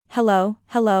Hello,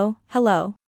 hello,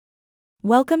 hello.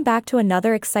 Welcome back to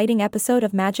another exciting episode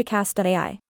of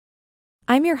Magicast.ai.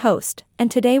 I'm your host,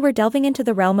 and today we're delving into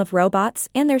the realm of robots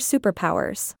and their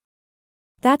superpowers.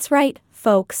 That's right,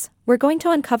 folks, we're going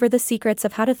to uncover the secrets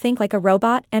of how to think like a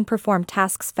robot and perform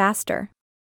tasks faster.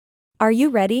 Are you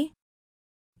ready?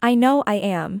 I know I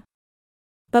am.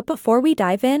 But before we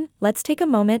dive in, let's take a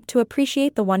moment to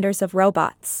appreciate the wonders of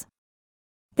robots.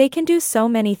 They can do so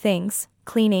many things: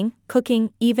 cleaning,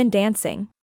 cooking, even dancing.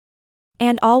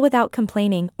 And all without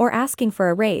complaining or asking for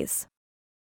a raise.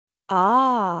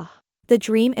 The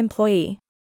dream employee.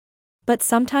 But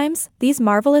sometimes, these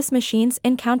marvelous machines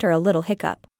encounter a little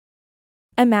hiccup.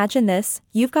 Imagine this: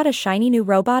 you've got a shiny new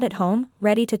robot at home,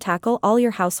 ready to tackle all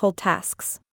your household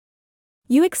tasks.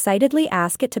 You excitedly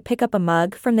ask it to pick up a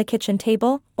mug from the kitchen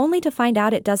table, only to find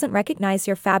out it doesn't recognize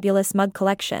your fabulous mug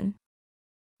collection.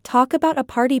 Talk about a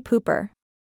party pooper.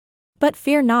 But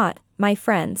fear not, my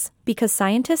friends, because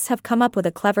scientists have come up with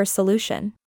a clever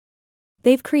solution.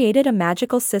 They've created a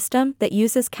magical system that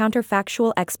uses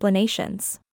counterfactual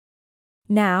explanations.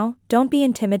 Now, don't be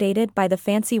intimidated by the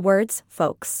fancy words,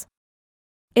 folks.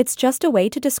 It's just a way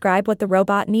to describe what the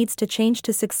robot needs to change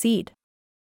to succeed.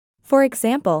 For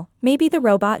example, maybe the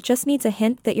robot just needs a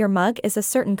hint that your mug is a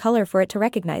certain color for it to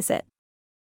recognize it.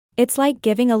 It's like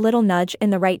giving a little nudge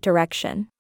in the right direction.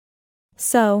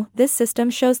 So, this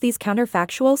system shows these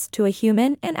counterfactuals to a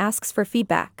human and asks for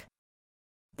feedback.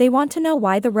 They want to know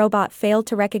why the robot failed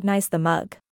to recognize the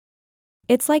mug.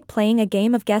 It's like playing a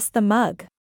game of Guess the Mug.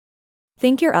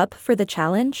 Think you're up for the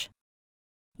challenge?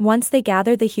 Once they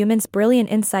gather the human's brilliant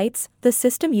insights, the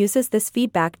system uses this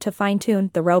feedback to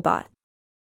fine-tune the robot.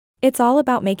 It's all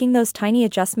about making those tiny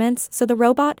adjustments so the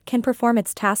robot can perform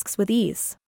its tasks with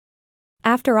ease.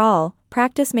 After all,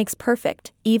 practice makes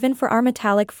perfect, even for our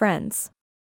metallic friends.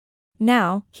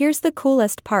 Now, here's the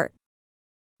coolest part.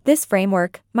 This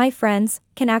framework, my friends,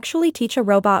 can actually teach a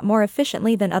robot more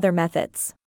efficiently than other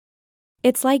methods.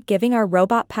 It's like giving our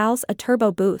robot pals a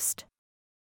turbo boost.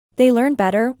 They learn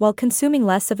better while consuming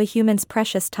less of a human's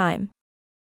precious time.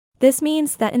 This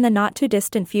means that in the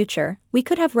not-too-distant future, we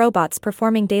could have robots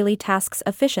performing daily tasks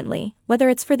efficiently, whether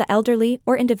it's for the elderly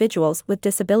or individuals with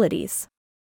disabilities.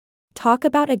 Talk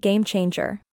about a game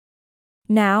changer.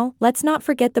 Now, let's not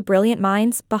forget the brilliant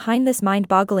minds behind this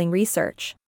mind-boggling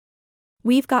research.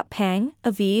 We've got Pang,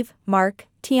 Aviv, Mark,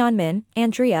 Tianmin,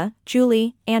 Andrea,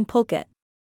 Julie, and Pulkit.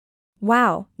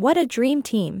 Wow, what a dream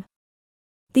team!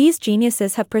 These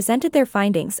geniuses have presented their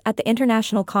findings at the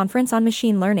International Conference on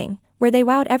Machine Learning, where they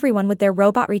wowed everyone with their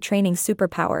robot retraining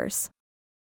superpowers.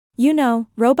 You know,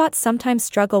 robots sometimes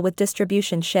struggle with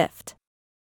distribution shift.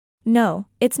 No,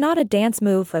 it's not a dance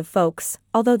move, folks,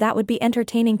 although that would be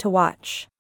entertaining to watch.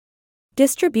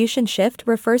 Distribution shift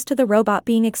refers to the robot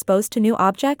being exposed to new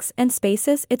objects and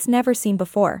spaces it's never seen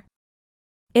before.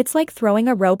 It's like throwing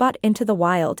a robot into the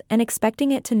wild and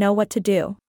expecting it to know what to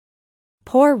do.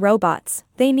 Poor robots,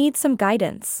 they need some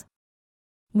guidance.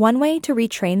 One way to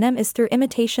retrain them is through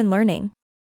imitation learning.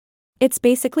 It's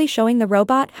basically showing the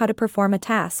robot how to perform a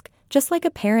task, just like a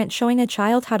parent showing a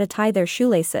child how to tie their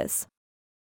shoelaces.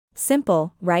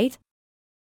 Simple, right?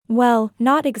 Well,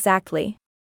 not exactly.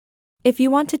 If you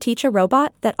want to teach a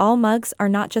robot that all mugs are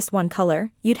not just one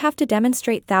color, you'd have to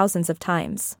demonstrate thousands of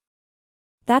times.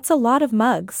 That's a lot of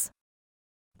mugs.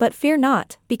 But fear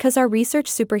not, because our research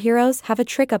superheroes have a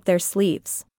trick up their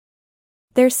sleeves.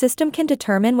 Their system can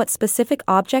determine what specific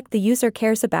object the user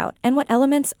cares about and what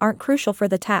elements aren't crucial for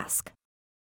the task.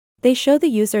 They show the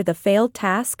user the failed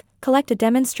task, collect a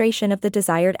demonstration of the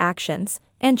desired actions,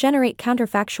 and generate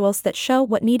counterfactuals that show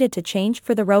what needed to change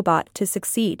for the robot to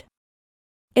succeed.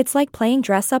 It's like playing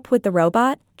dress-up with the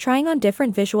robot, trying on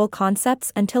different visual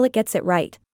concepts until it gets it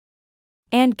right.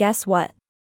 And guess what?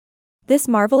 This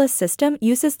marvelous system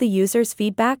uses the user's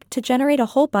feedback to generate a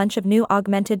whole bunch of new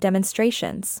augmented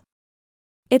demonstrations.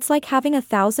 It's like having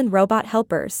 1,000 robot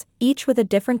helpers, each with a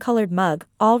different colored mug,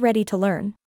 all ready to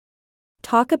learn.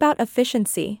 Talk about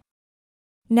efficiency.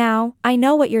 Now, I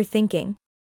know what you're thinking.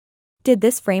 Did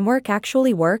this framework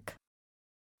actually work?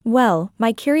 Well,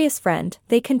 my curious friend,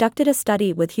 they conducted a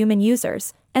study with human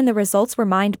users, and the results were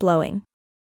mind-blowing.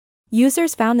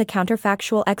 Users found the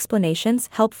counterfactual explanations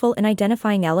helpful in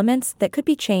identifying elements that could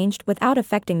be changed without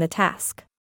affecting the task.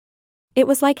 It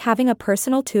was like having a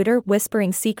personal tutor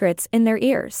whispering secrets in their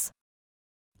ears.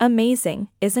 Amazing,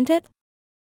 isn't it?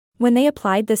 When they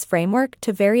applied this framework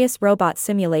to various robot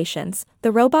simulations,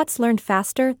 the robots learned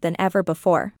faster than ever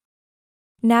before.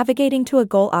 Navigating to a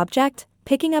goal object,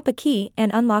 picking up a key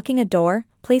and unlocking a door,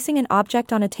 placing an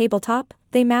object on a tabletop,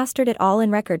 they mastered it all in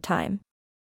record time.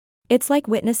 It's like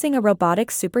witnessing a robotic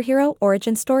superhero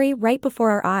origin story right before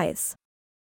our eyes.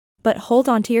 But hold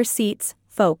on to your seats,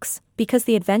 folks, because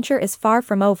the adventure is far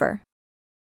from over.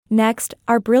 Next,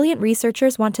 our brilliant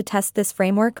researchers want to test this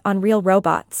framework on real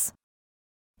robots.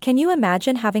 Can you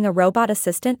imagine having a robot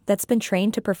assistant that's been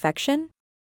trained to perfection?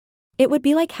 It would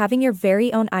be like having your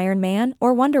very own Iron Man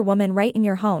or Wonder Woman right in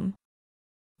your home.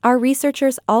 Our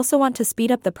researchers also want to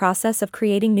speed up the process of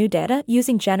creating new data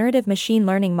using generative machine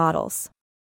learning models.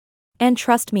 And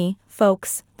trust me,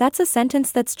 folks, that's a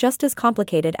sentence that's just as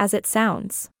complicated as it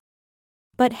sounds.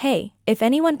 But hey, if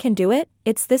anyone can do it,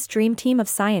 it's this dream team of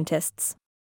scientists.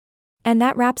 And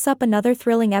that wraps up another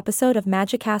thrilling episode of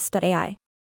Magicast.ai.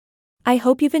 I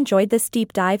hope you've enjoyed this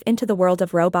deep dive into the world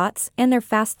of robots and their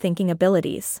fast-thinking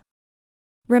abilities.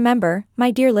 Remember,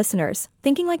 my dear listeners,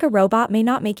 thinking like a robot may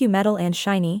not make you metal and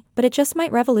shiny, but it just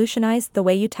might revolutionize the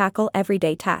way you tackle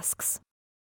everyday tasks.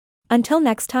 Until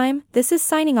next time, this is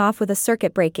signing off with a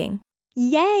circuit breaking.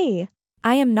 Yay!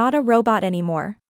 I am not a robot anymore.